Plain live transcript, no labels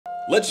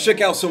Let's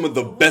check out some of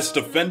the best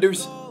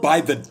defenders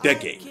by the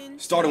decade.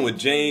 Starting with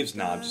James,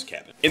 nah, I'm just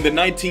capping. In the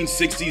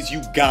 1960s,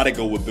 you gotta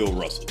go with Bill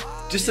Russell.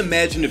 Just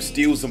imagine if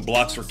steals and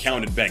blocks were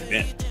counted back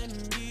then.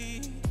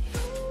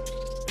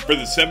 For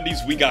the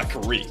 70s, we got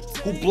Kareem,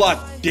 who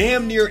blocked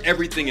damn near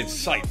everything in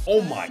sight. Oh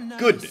my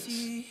goodness.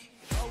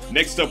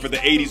 Next up for the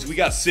 80s, we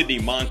got Sidney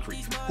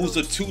Moncreif, who's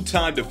a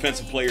two-time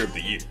Defensive Player of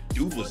the Year.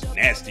 Dude was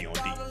nasty on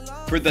D.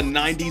 For the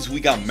 90s,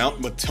 we got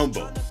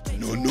Mutombo.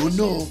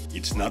 No,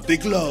 it's not the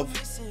glove.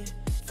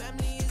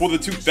 For the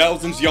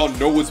 2000s, y'all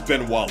know it's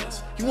Ben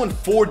Wallace. He won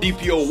 4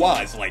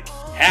 DPOYs, like,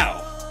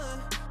 how?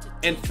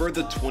 And for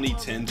the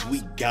 2010s,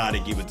 we gotta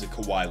give it to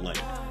Kawhi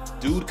Leonard.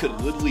 Dude could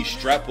literally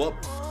strap up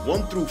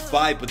 1 through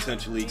 5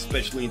 potentially,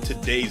 especially in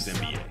today's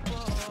NBA.